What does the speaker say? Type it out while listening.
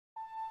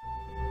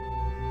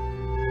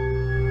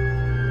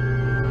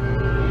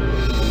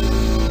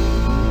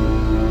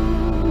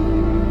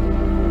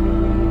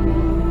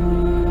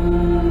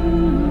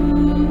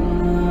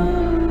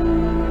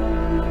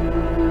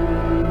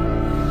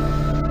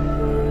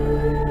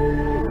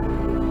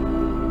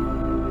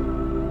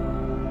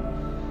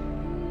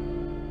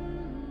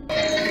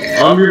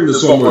I'm giving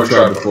this one more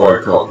try before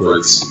I call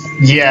quits.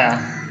 Yeah.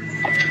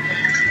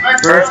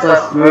 First,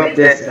 let's move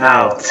this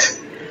out.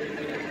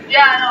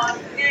 Yeah, no.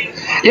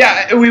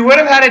 Yeah, we would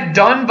have had it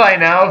done by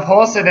now if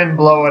Hulsa didn't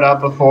blow it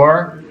up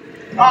before.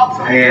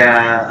 Oh,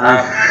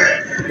 Yeah,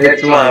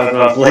 it's one of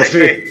those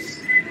lately.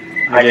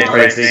 I get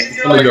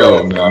crazy. Let me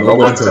go now.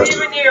 Nobody touch it.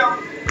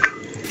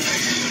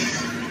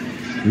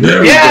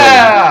 There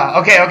Yeah!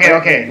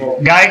 Okay.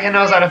 Guy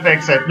knows how to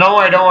fix it. Don't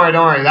worry.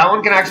 That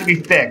one can actually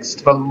be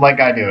fixed, but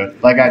like I do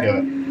it.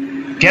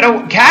 Get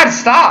a cat,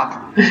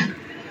 stop!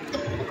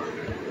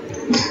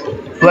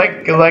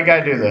 like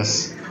I do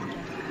this.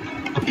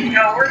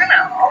 No, we're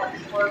gonna all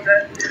explode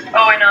this.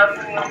 Oh, wait, no, it's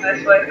moving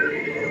this way.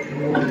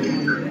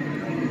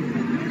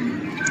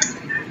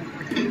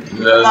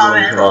 Yeah, there's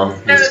no problem.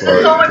 There's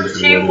so much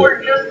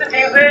teamwork just to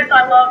do this. I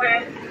love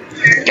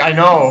it. I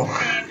know.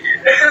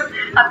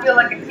 I feel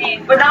like a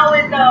team. But now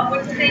with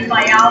the thing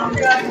by Alpha,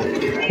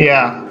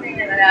 Yeah.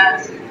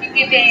 you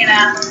keep being an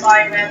ass on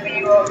fire, man.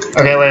 We go.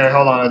 Okay, wait,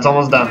 hold on. It's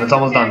almost done.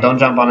 Don't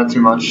jump on it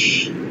too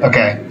much.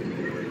 Okay.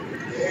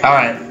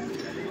 Alright.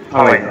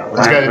 Oh wait,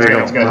 It's good.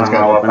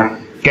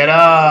 Get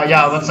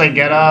let's say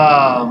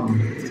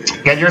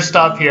get your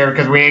stuff here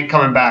because we ain't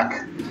coming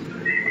back.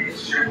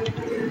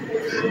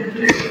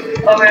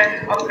 Okay,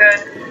 I'm good.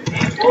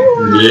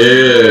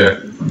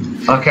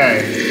 Yeah. Okay.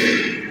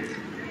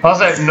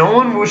 Also, no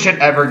one should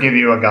ever give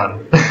you a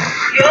gun.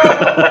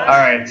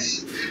 Alright.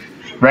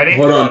 Ready?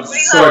 Hold on.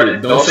 Sorry,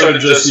 don't start it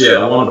just yet.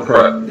 I want to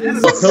prep.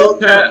 Tell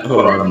Cat.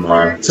 Hold on, I'm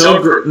lying.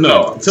 Tell Cat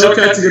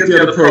to get the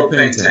other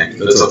propane tank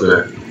that's up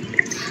there.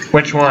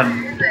 Which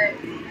one?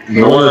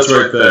 The one that's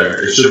right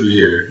there. It should be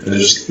here. I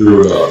just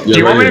threw it up. Yeah, Do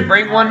you want me right to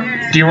bring one?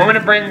 Do you want me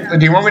to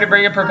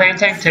bring a propane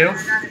tank too?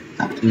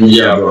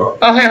 Yeah, bro.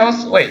 Oh hey,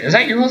 wait, is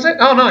that you, Jose?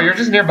 Oh no, you're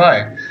just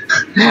nearby.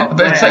 I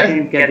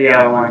can get the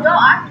other one. No,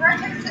 I'm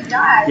trying to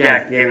die.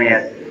 Yeah, give me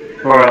it.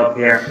 Or up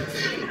here.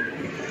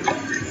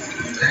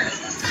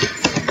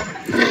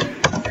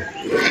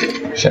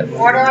 Shit.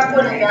 Where do I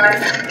put it,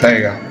 guys? There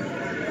you go.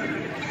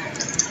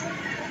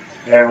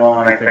 Everyone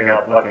want to pick it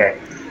up. Okay.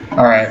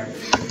 Alright.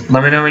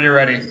 Let me know when you're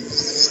ready.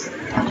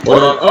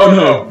 Hold on. Oh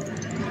no.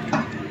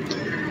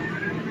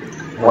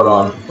 Hold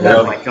on.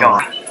 Oh my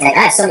god. I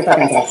have so many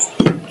propane tanks.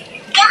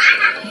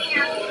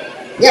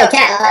 Yo,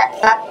 Cat,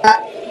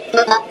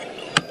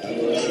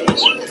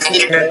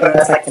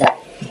 let's work it up.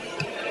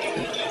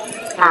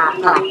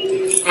 Hold on.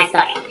 I'm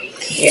sorry.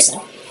 You're so.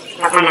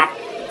 I'm not.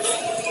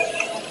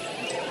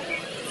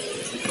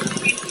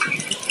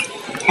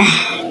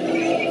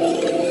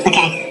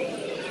 Okay.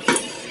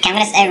 Okay, I'm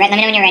gonna let me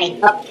know when you're ready.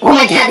 Oh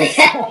my god.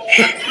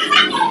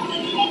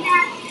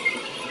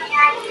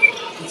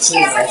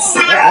 Jesus,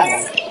 you're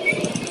ugly.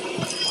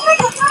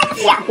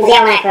 Yeah,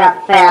 when I throw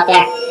it up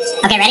there.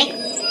 Okay, ready?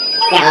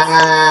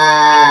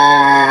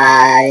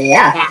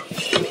 Yeah.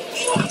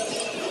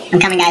 I'm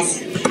coming, guys.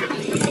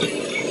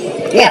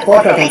 We have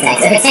 4 propane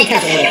tanks. If it's tank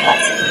comes, we're gonna get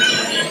fucked.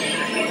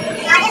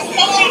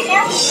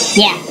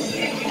 Yeah.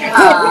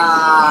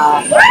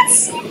 What?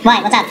 What?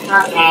 What's up?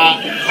 Okay.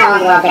 That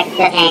one's a little bit the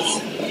tanks.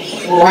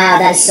 Wow,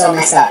 that is so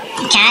messed up.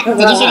 Cat, did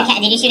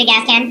you shoot a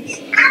gas can?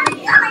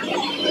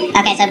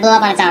 Okay, so it blew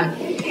up on its own.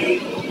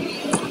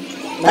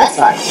 That's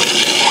fun.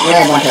 We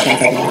only have 1 propane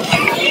tank now.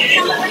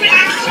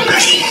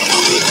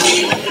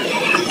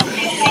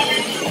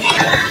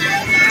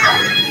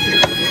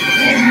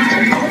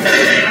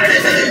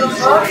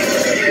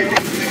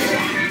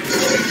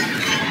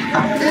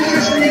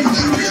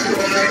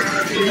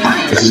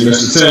 This is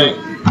Mr. Tank.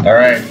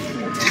 Alright.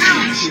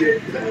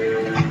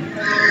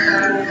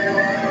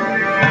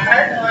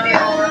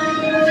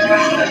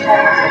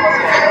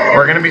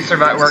 We're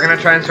gonna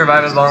try and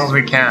survive as long as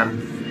we can.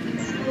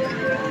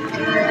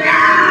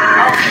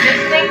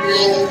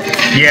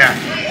 Yeah.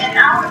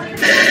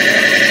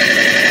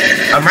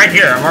 I'm right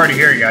here. I'm already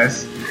here, you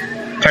guys.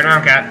 Turn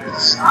around, Cat.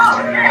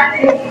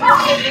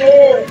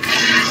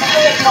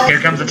 Here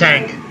comes the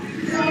tank.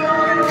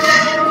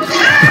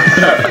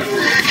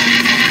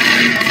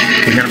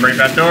 He's gonna break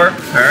that door?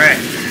 Alright.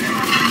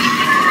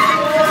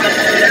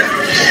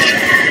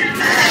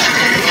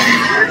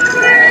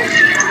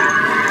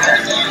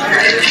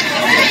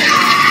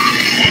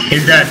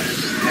 He's dead.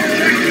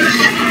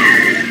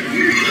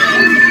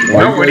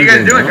 No, what are you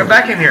guys doing? Come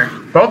back in here.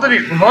 Both of you.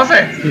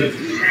 Jose.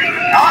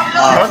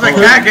 Jose,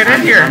 Cat, get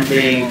in here.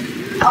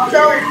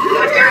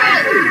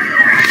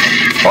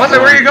 Jose,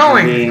 where are you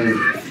going?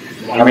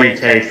 I'm being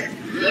chased.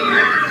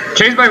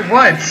 Chased by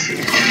what?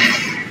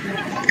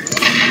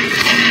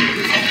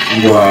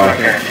 Wow.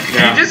 Okay.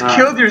 You just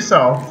killed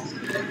yourself.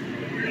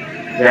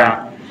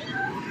 Yeah.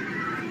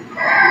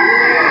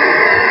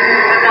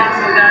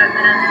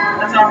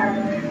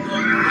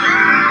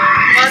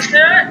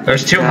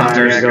 There's 2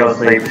 hunters. I'm gonna go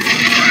sleep.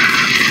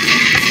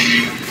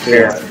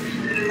 Yeah.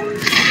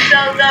 So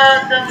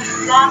the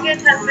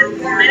longest has been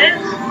 4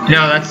 minutes?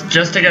 No, that's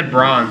just to get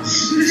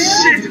bronze.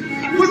 Shit!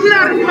 What's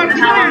that?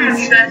 How long have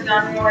you guys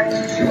gone for?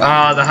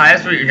 The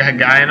highest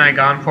guy and I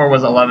gone for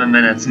was 11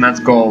 minutes, and that's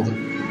gold.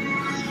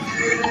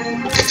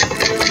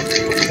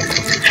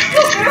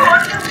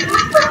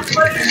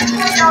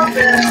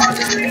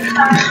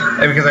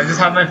 Hey, because I just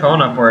have my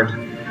phone upward.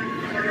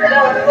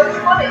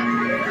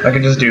 I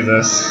can just do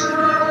this.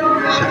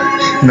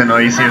 And then all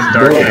you see is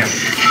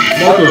darkness.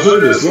 Marcos,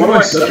 look at this. What am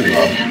I stepping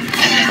on?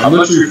 I'm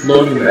literally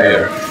floating in the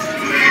air.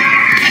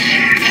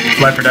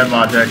 Life or Dead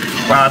logic.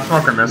 Wow, that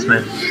smoker missed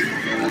me.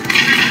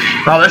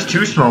 Wow, there's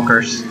 2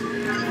 smokers.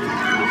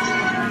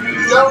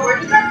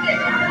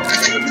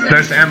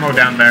 There's ammo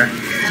down there.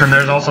 And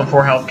there's also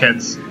 4 health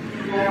kits.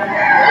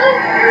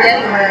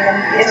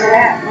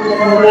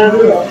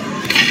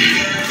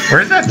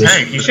 Where's that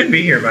tank? He should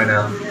be here by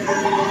now.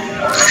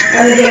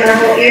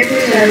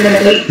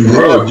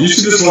 Bro, do you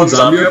see this one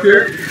zombie up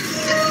here?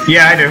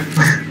 Yeah, I do.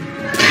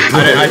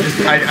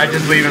 I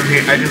just leave him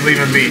here. I just leave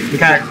him be.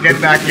 Cat, get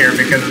back here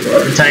because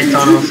the tank's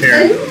almost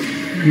here.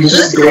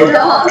 Just go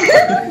back.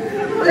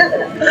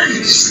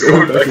 Just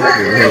go back.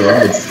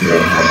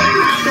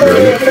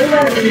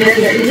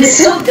 He's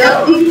so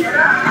dumb.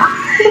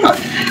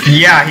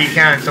 Yeah, he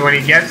can. So when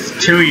he gets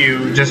to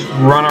you, just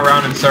run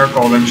around in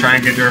circles and try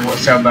and get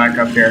yourself back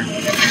up here.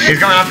 He's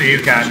going after you,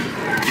 Cat.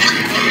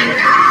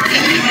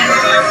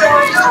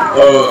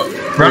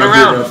 Run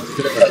around.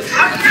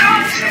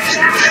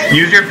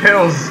 Use your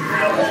pills.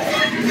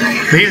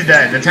 He's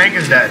dead. The tank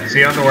is dead, so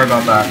you don't have to worry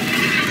about that.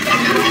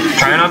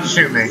 Try not to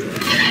shoot me.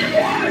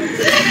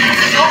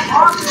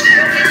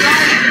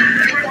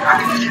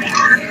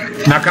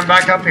 Now come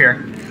back up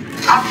here.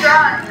 I'm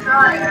trying.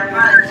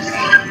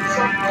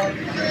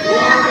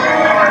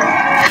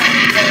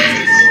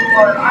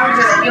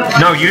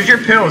 No, use your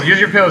pills. Use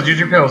your pills. Use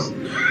your pills. Are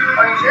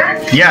you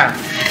sure? Yeah.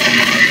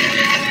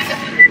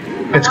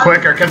 It's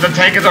quicker because the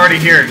tank is already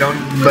here. Don't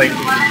like.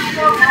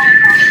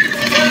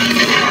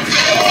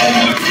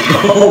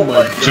 Oh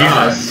my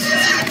god. Jesus.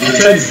 The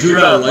tanks do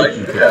not like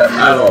you, Cat,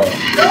 at all.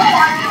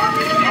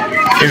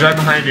 He's right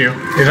behind you.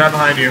 He's right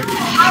behind you.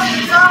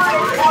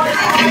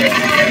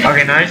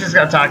 Okay, now he's just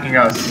attacking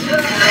us.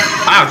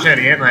 Oh shit,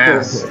 he hit my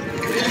ass.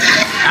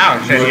 Oh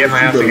shit, he hit my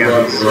ass again.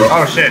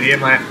 Oh shit, he hit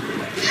my.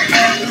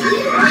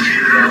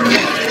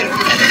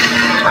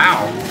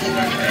 Ow.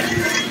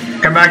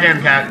 Come back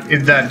in, Cat.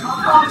 He's dead.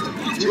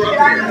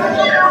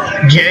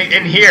 Get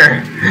in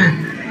here.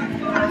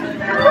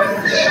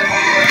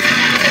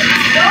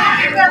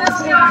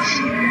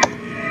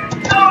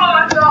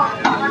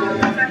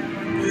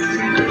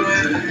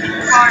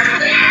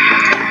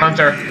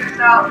 Hunter.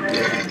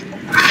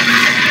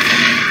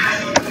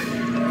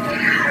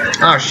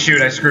 Oh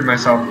shoot, I screwed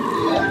myself.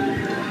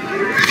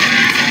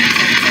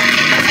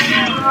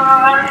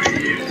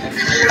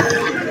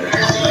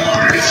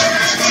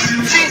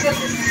 Jesus,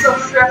 this is so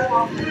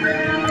stressful.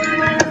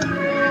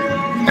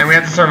 And we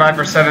have to survive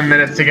for 7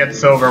 minutes to get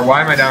silver.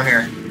 Why am I down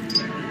here?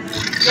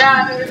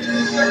 Yeah, dude, this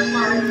is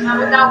stressful. I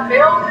was out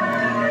built.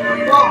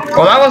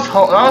 Well, that was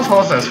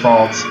Jose's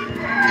fault.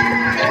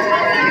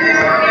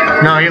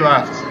 No, he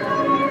left.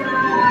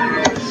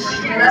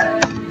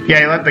 Yeah,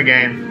 he left the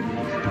game.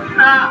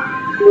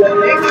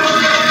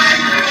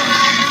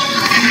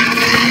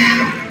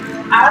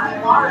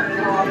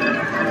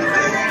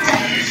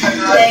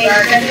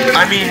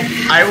 I mean,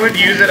 I would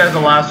use it as a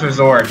last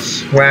resort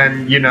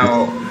when, you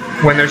know,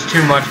 when there's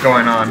too much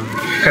going on.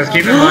 Because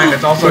keep in mind,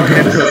 it's also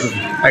kids.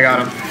 I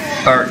got him.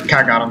 Or,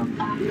 Cat got him.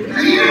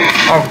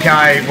 Oh,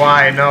 Kai,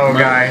 why? No,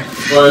 Guy.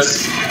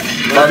 Boys,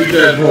 I'll be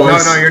dead,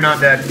 boys. No, you're not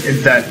dead.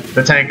 It's dead.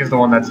 The tank is the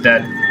one that's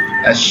dead.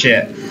 As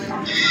shit.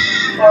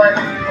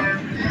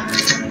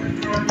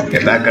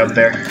 Get back up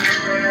there.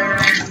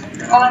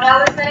 Oh,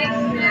 another thing?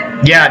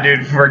 Yeah,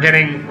 dude, we're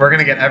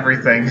gonna get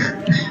everything.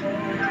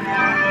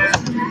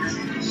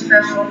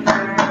 Stressful.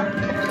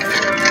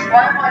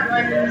 Why am I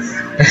doing this?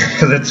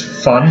 Because it's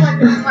fun.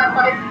 This is my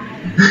life.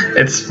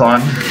 It's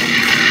fun.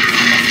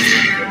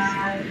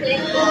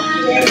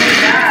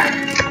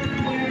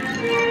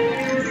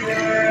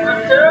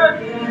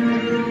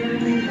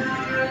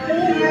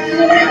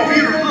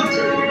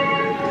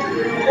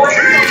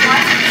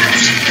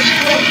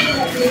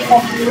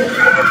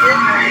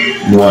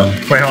 One.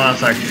 Wait, hold on a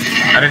sec.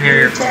 I didn't hear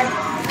you. I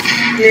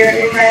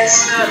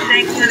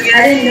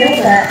didn't know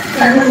that.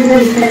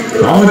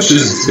 How much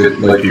is it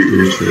like your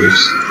ears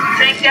first?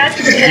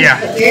 Yeah,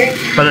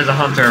 but there's a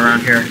hunter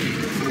around here.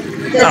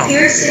 The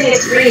piercing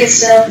is free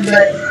itself,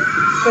 but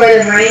for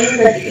the rain,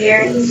 like the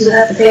earrings, you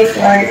have to pay for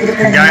it.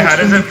 Guy, how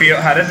does it feel?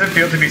 How does it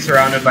feel to be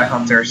surrounded by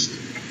hunters?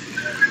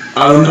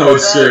 I don't know,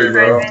 it's scary,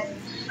 bro.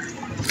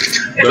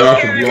 They're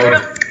off the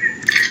blood.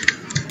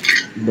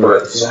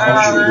 But so how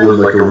much would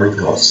like a ring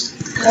cost?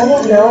 I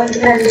don't know, it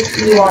depends if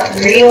you want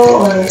real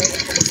or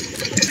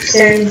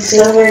certain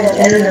silver,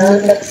 I don't know,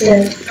 but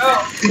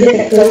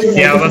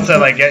Yeah, let's say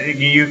like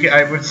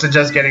I would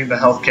suggest getting the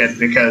health kit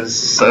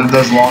because of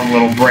this long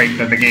little break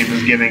that the game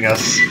is giving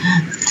us.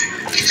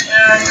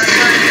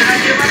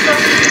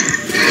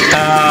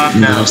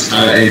 No.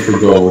 I aim for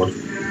gold.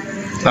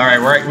 All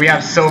right, we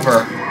have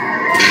silver.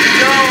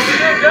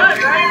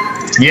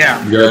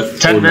 Yeah. Good.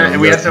 10 minutes.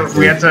 We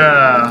have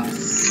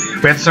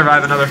to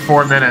survive another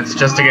 4 minutes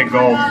just to get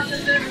gold.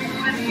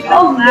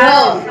 Oh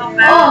no!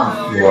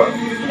 Oh! What?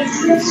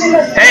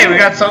 Hey, we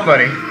got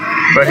somebody.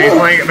 But he's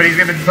playing. But he's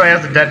gonna play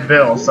as a dead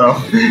Bill. So.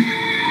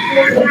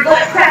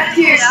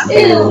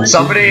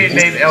 Somebody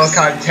named El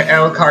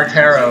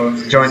Cartero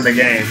joined the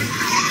game.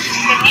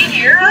 Can he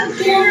hear us?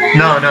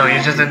 No,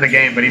 he's just in the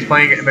game, but he's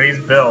playing. But he's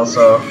Bill,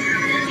 so.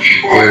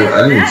 Wait,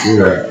 I didn't see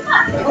that.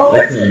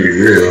 That can't be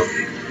real.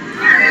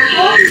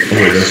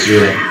 Wait, that's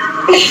real.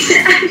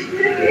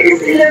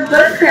 It's in a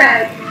butt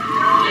crack.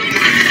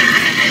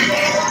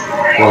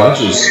 Well, that's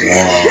just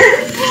wrong.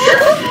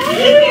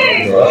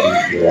 Well,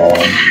 that's just wrong.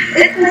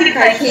 It's like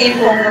I came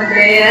home one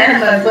day and I had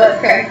my butt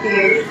crack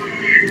here.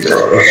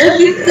 Bro,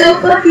 He's so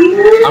fucking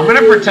weird. I'm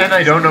gonna pretend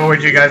I don't know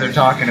what you guys are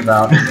talking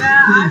about. There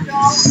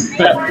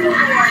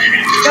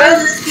was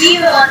this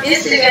female on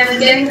Instagram and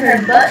getting her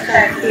butt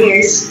crack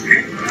pierced.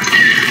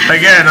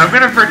 Again, I'm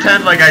gonna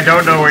pretend like I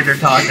don't know what you're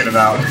talking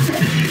about.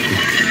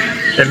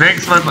 It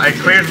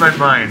clears my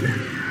mind.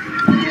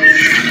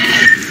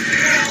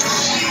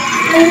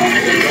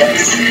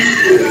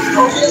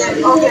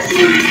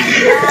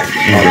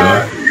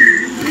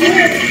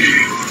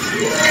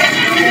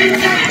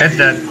 It's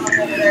dead.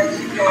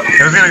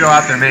 It was gonna go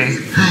after me.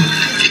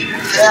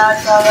 Yeah, I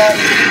saw that.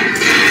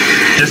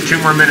 Just 2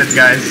 more minutes,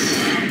 guys.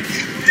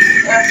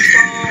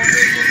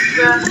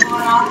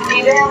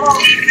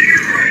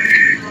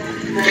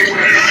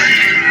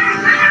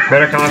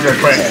 Better come up here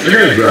quick.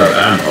 You're gonna grab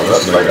ammo,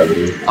 that's what I gotta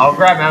do. I'll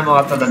grab ammo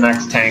after the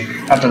next tank.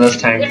 After this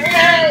tank.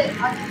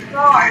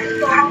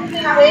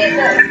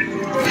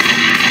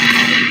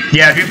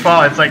 Yeah, if you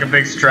fall, it's like a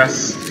big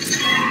stress.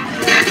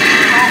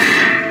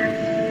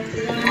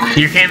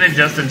 You came in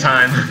just in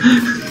time.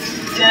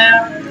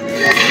 Yeah.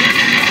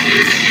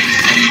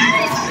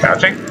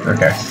 Crouching?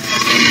 Okay.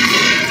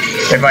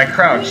 If I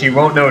crouch, he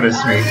won't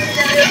notice me.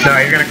 No,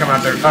 he's gonna come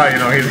after. Oh, you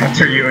know, he's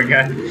after you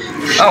again.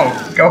 Oh,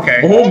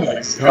 okay. Oh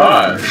my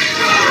god.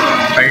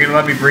 Are you gonna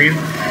let me breathe?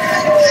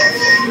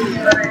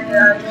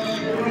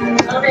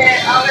 Okay,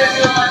 I'm gonna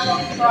do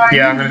it. Sorry.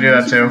 Yeah, I'm gonna do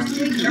that too.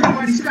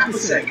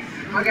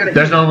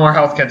 There's no more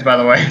health kits, by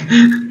the way.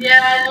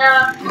 Yeah,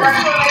 that's what I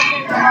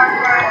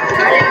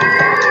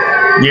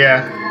think.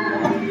 Yeah.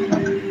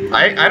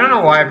 I don't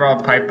know why I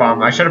brought a pipe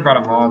bomb. I should have brought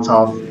a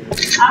Molotov.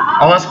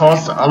 Unless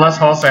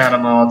Jose had a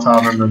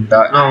Molotov and then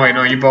that. No, wait,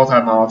 no, you both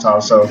have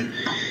Molotov, so.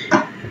 I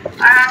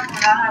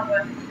have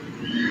one.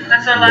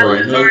 That's our last Bro, you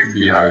resort. can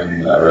be higher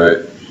than that, right?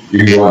 You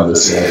can go on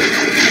this side.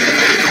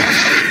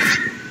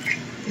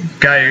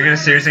 Guy, you're gonna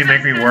seriously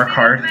make me work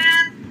hard?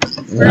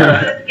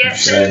 Yeah.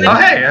 Oh,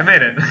 hey, I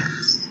made it.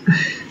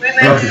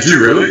 Oh, did you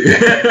really?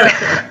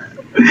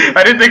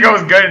 I didn't think I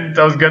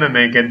was gonna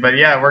make it, but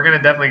yeah, we're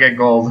gonna definitely get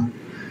gold.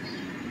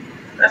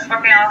 That's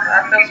fucking awesome.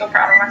 I feel so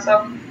proud of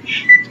myself.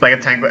 Like a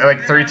tank,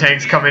 like 3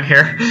 tanks come in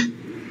here.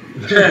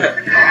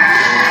 The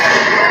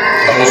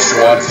whole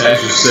squad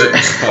tanks just sit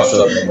and puffed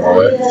up in the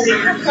way.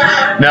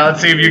 Now let's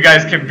see if you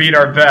guys can beat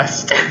our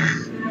best.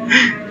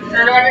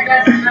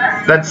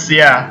 That's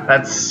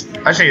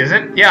actually, is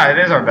it? Yeah, it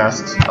is our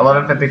best.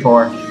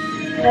 11:54.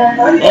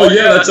 Oh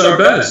yeah, that's our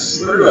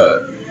best. Look at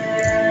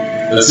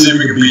that. Let's see if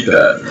we can beat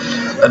that.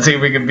 Let's see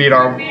if we can beat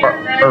our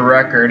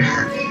record.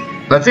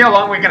 Let's see how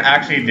long we can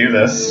actually do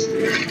this.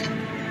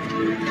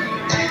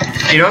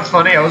 You know what's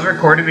funny? I was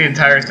recording the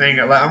entire thing.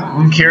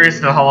 I'm curious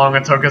to know how long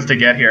it took us to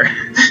get here.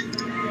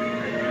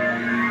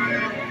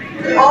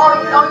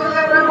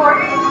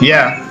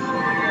 Yeah.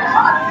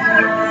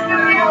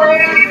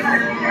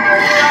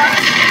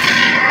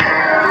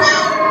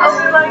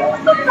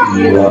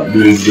 You want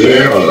this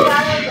there? Hold up.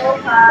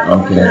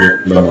 I'm gonna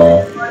get them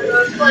all.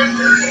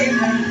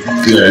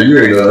 Yeah, you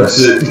ain't know that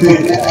shit.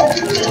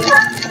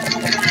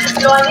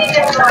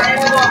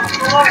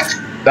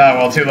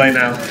 Well, too late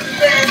now.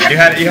 You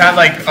had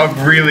like a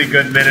really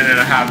good 1.5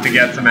 minutes to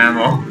get some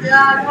ammo.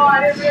 Yeah, no, I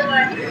didn't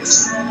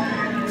realize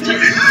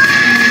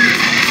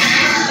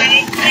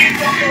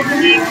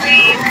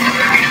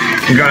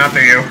I'm going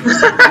after you.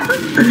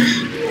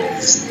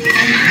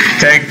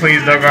 Tank,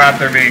 please don't go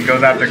after me. He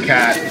goes after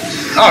Cat.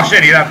 Oh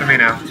shit, he's after me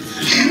now.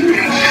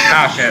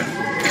 Oh shit.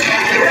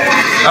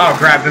 Oh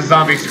crap, this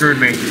zombie screwed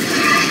me.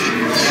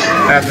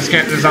 This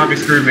zombie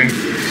screwed me.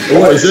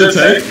 Oh, is it a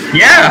tank?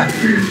 Yeah!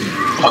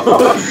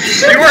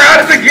 You were out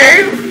of the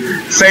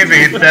game? Save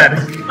me, it's dead.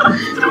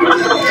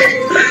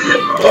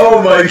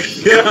 Oh my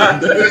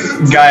god.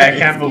 Guy, I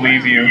can't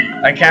believe you.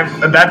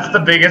 That's the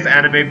biggest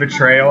anime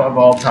betrayal of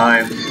all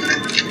time.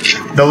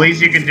 The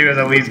least you can do is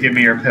at least give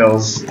me your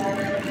pills.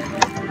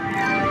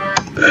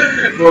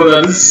 Bro,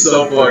 that is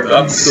so fucked.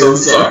 I'm so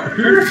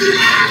sorry.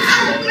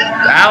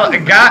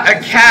 Got a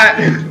cat.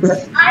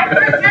 I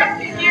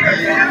protected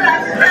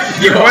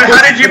you.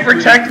 How did you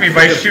protect me?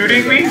 By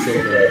shooting me?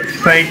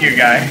 Thank you,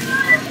 guy.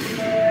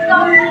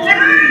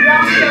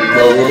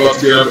 Bro, we're about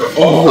to get up.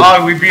 Oh!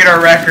 Oh, we beat our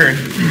record.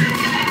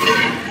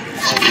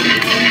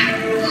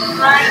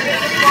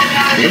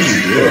 What is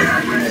he doing?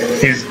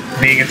 He's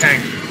being a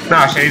tank.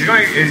 No, shit,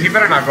 he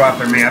better not go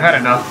after me. I've had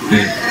enough.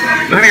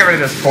 I'm gonna get rid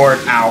of this fort.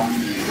 Ow.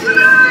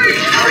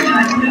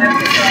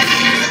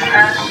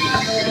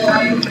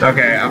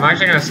 Okay, I'm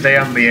actually gonna stay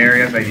on the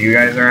areas that you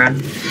guys are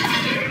in.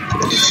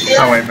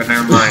 Oh wait, but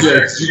never mind.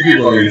 Yeah, you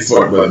people are getting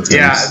fucked by the tanks.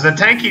 Yeah, the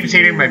tank keeps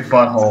eating my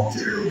butthole.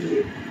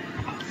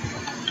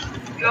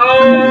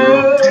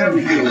 No!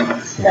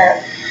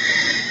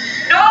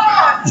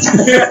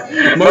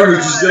 Margaret,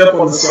 just get up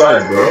on the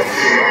sides, bro.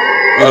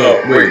 Oh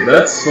no, wait,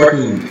 that's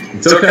fucking...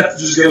 Tell Cat to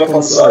just get up on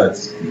the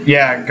sides.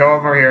 Yeah, go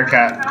over here,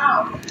 Cat.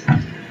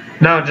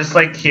 No, just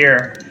like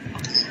here.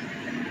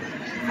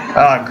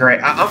 Oh,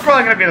 great. I'm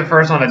probably gonna be the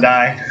first one to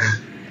die.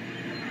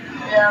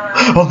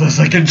 Yeah. Unless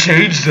I can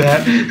change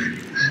that.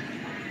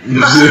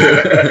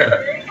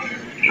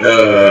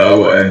 I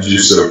will end you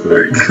so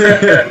quick.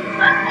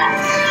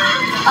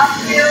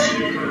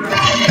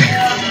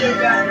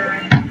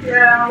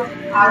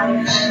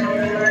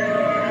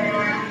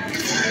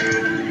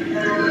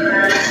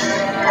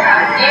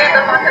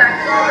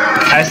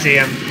 I see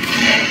him.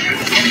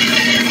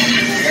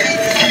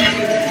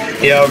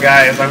 Yo,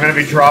 guys, I'm gonna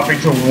be dropping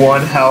to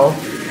 1 health.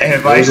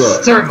 If I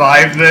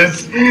survive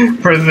this,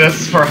 if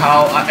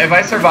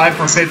I survive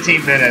for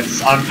 15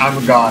 minutes,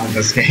 I'm gone in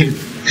this game.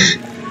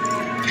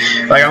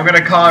 Like, I'm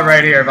gonna call it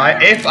right here.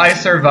 If I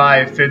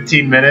survive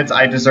 15 minutes,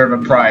 I deserve a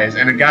prize.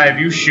 And guy, if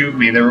you shoot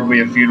me, there will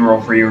be a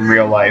funeral for you in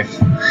real life.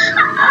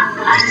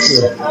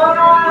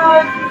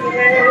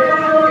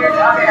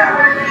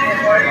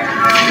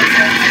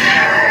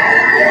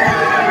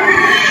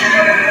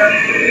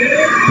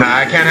 Nah,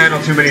 I can't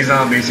handle too many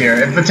zombies here.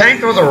 If the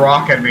tank throws a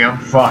rock at me, I'm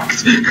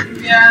fucked.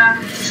 Yeah.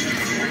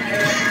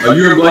 Are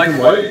you in black and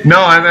white?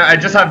 No, I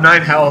just have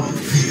 9 health.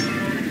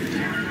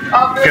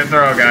 Good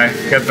throw, guy.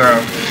 Good throw.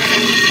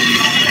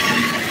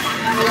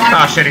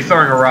 Ah, shit, he's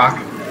throwing a rock.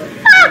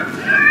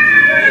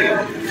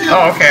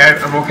 Oh, okay,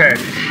 I'm okay.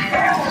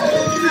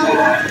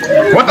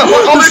 What the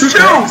fuck? Oh, there's 2!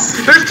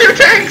 There's 2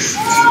 tanks!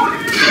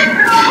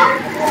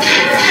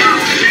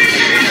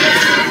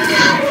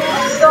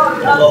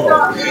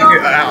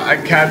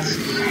 Cats.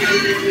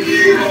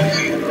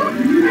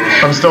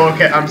 I'm still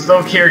okay. I'm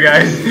still here,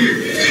 guys.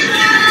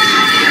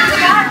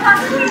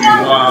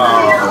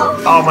 Wow.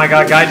 Oh my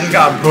god, guy just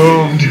got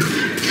boomed.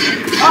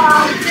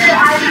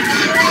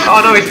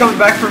 Oh no, he's coming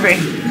back for me.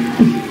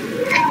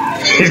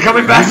 He's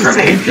coming back for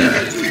me.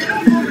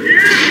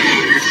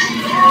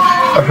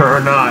 Or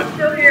not.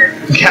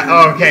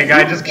 Oh, okay,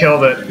 guy just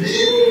killed it.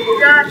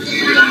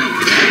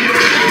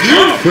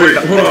 Wait,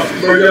 hold on.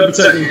 Bro, you gotta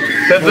protect me.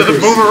 There's a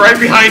boomer right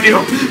behind you.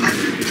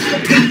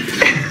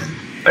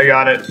 I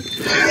got it.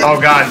 Oh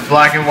god,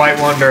 black and white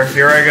wonder.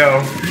 Here I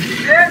go.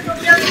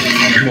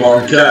 Come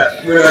on,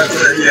 Cat. We're not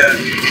done yet.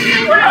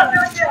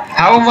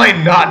 How am I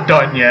not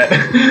done yet?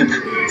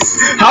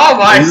 How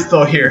am I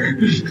still here?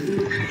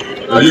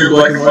 Are you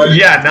black and white?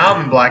 Yeah, now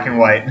I'm in black and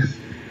white.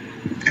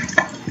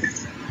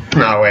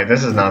 No, wait,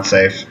 this is not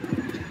safe.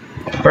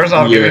 First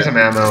off, give me some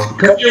ammo.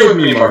 Come here with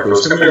me,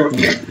 Marcos. Come here with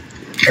me.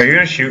 Are you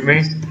gonna shoot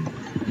me?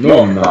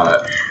 No, I'm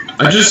not.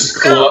 I just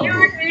clutched. You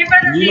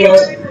better You know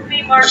what?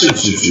 be I Mark. should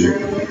shoot you.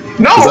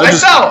 No, I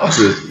fell!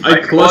 I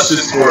clutched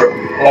it for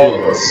all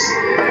of us.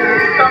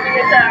 Coming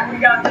attack. We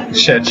got this.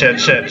 Shit.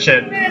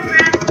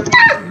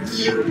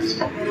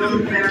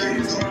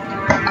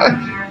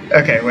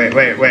 Okay, wait.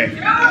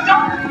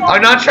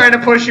 I'm not trying to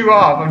push you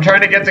off. I'm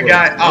trying to get the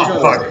guy. Oh,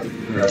 fuck.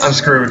 I'm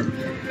screwed.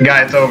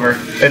 Guy, it's over.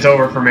 It's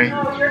over for me.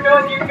 Oh, you're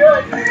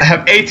good. I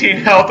have 18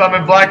 health. I'm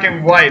in black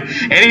and white.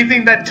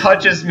 Anything that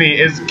touches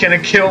me is gonna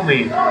kill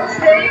me. Oh,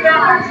 stay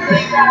back.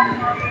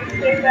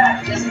 Stay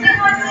back. Just stay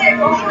like this.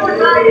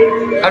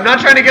 Oh, I'm not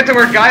trying to get to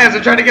where Guy is.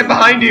 I'm trying to get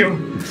behind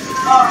you.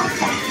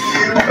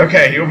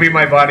 Okay, you'll be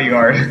my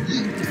bodyguard.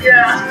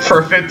 yeah.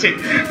 For 15.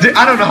 Dude,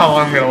 I don't know how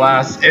long I'm gonna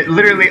last.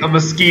 Literally, a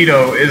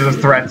mosquito is a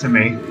threat to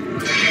me.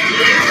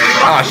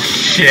 Oh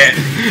shit.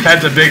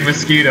 That's a big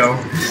mosquito.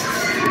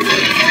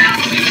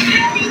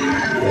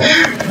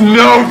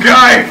 No,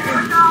 Guy!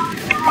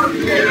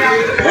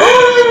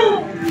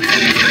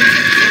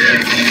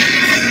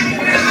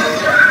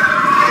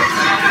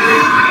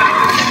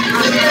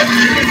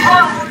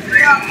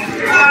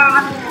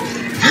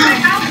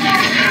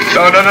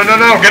 No,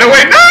 get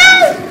away, no!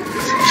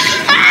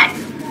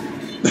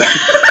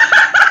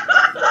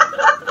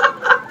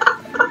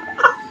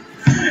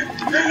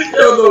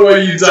 The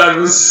way you died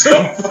was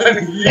so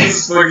funny. You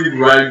just fucking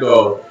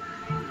ragdoll.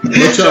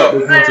 Watch out,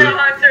 look Hunter.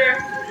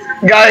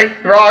 Guy,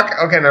 rock.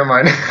 Okay, never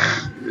mind.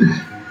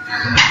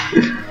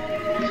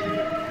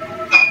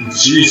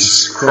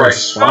 Jesus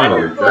Christ,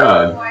 finally,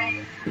 God.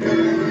 One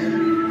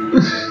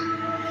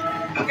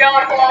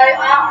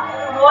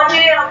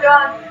day I'm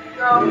done.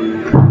 So.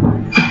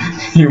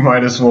 You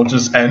might as well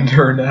just end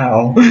her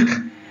now.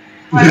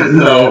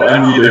 No,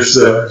 I need her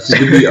so. She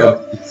can be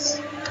up.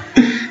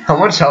 How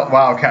much health?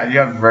 Wow, Cat, you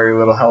have very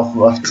little health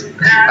left.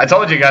 I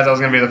told you guys I was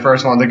gonna be the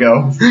first one to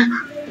go.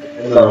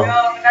 No.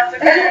 That's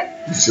okay.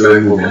 It's really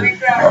moving.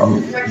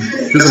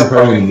 This is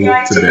probably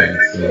move today.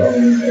 So.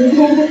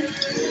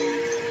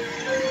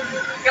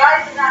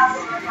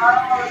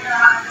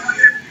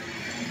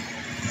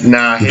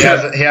 Nah, he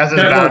has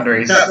his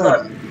boundaries.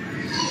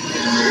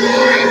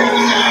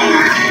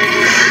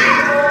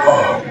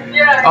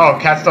 Oh,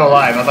 Cat's still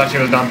alive. I thought she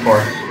was done for.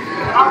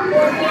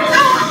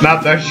 Now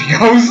there she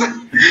goes.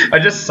 I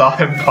just saw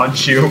him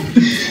punch you.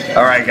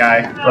 Alright,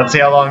 guy. Let's see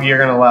how long you're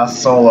gonna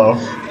last solo.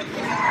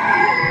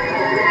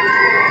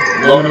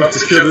 Long enough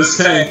to kill this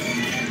tank.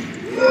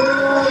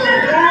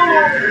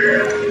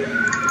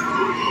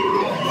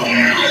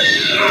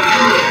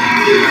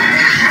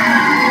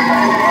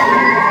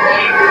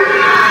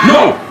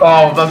 No!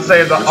 Oh, let's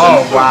say the.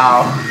 Oh,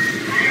 wow.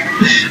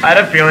 I had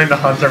a feeling the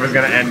hunter was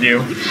gonna end you.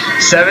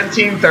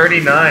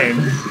 1739.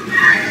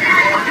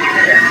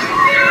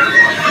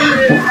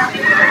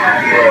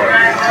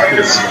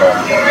 Yes.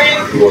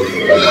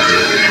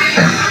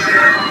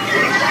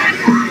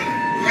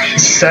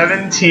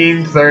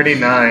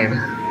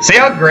 1739. See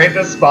how great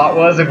this spot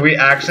was if we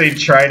actually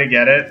try to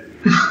get it?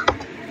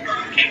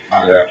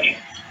 Yeah.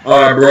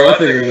 Alright, bro, I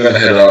think we're gonna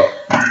head up.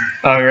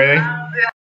 Oh, really?